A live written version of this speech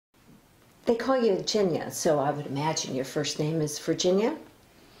They call you Ginia, so I would imagine your first name is Virginia?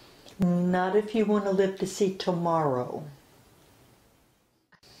 Not if you want to live to see tomorrow.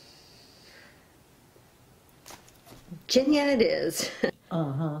 Ginia it is.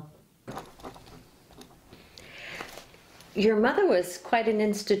 Uh-huh. Your mother was quite an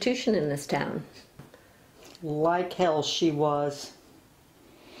institution in this town. Like hell she was.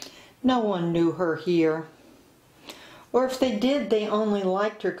 No one knew her here. Or if they did, they only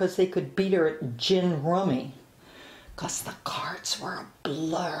liked her because they could beat her at gin rummy. 'Cause the cards were a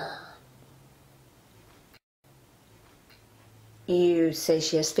blur. You say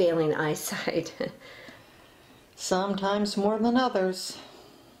she has failing eyesight. Sometimes more than others.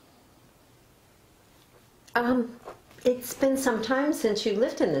 It's been some time since you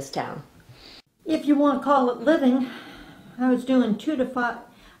lived in this town. If you want to call it living, I was doing 2 to 5.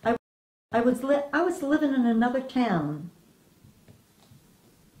 I was living in another town.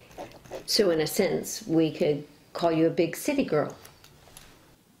 So in a sense, we could call you a big city girl.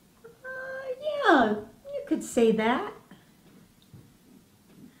 Yeah, you could say that.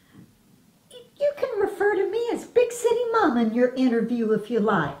 You can refer to me as Big City Mom in your interview if you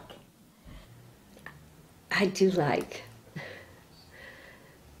like. I do like.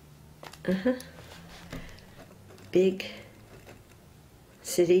 Big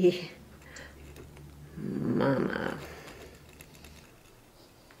city mama.